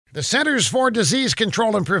The Centers for Disease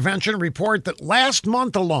Control and Prevention report that last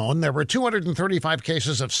month alone, there were 235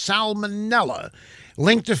 cases of salmonella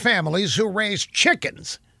linked to families who raise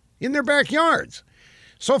chickens in their backyards.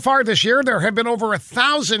 So far this year, there have been over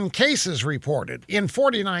 1,000 cases reported in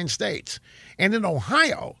 49 states. And in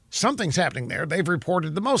Ohio, something's happening there. They've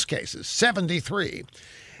reported the most cases, 73.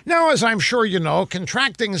 Now, as I'm sure you know,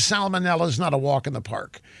 contracting salmonella is not a walk in the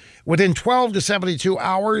park. Within 12 to 72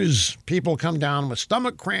 hours, people come down with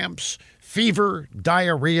stomach cramps, fever,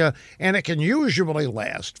 diarrhea, and it can usually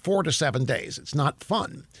last 4 to 7 days. It's not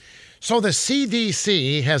fun. So the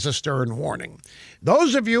CDC has a stern warning.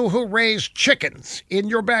 Those of you who raise chickens in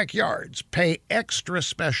your backyards, pay extra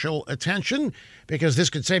special attention because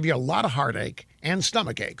this could save you a lot of heartache and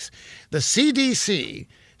stomach aches. The CDC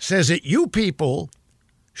says that you people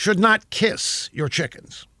should not kiss your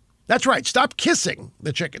chickens. That's right. Stop kissing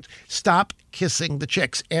the chickens. Stop kissing the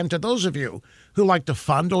chicks. And to those of you who like to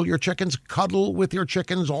fondle your chickens, cuddle with your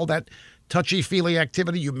chickens, all that touchy-feely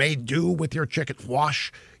activity you may do with your chicken,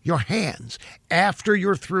 wash your hands after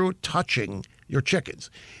you're through touching your chickens.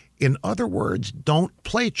 In other words, don't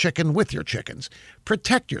play chicken with your chickens.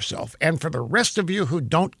 Protect yourself. And for the rest of you who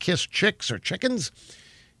don't kiss chicks or chickens,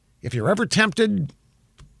 if you're ever tempted,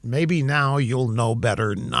 maybe now you'll know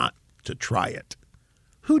better not to try it.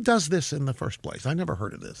 Who does this in the first place? I never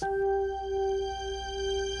heard of this.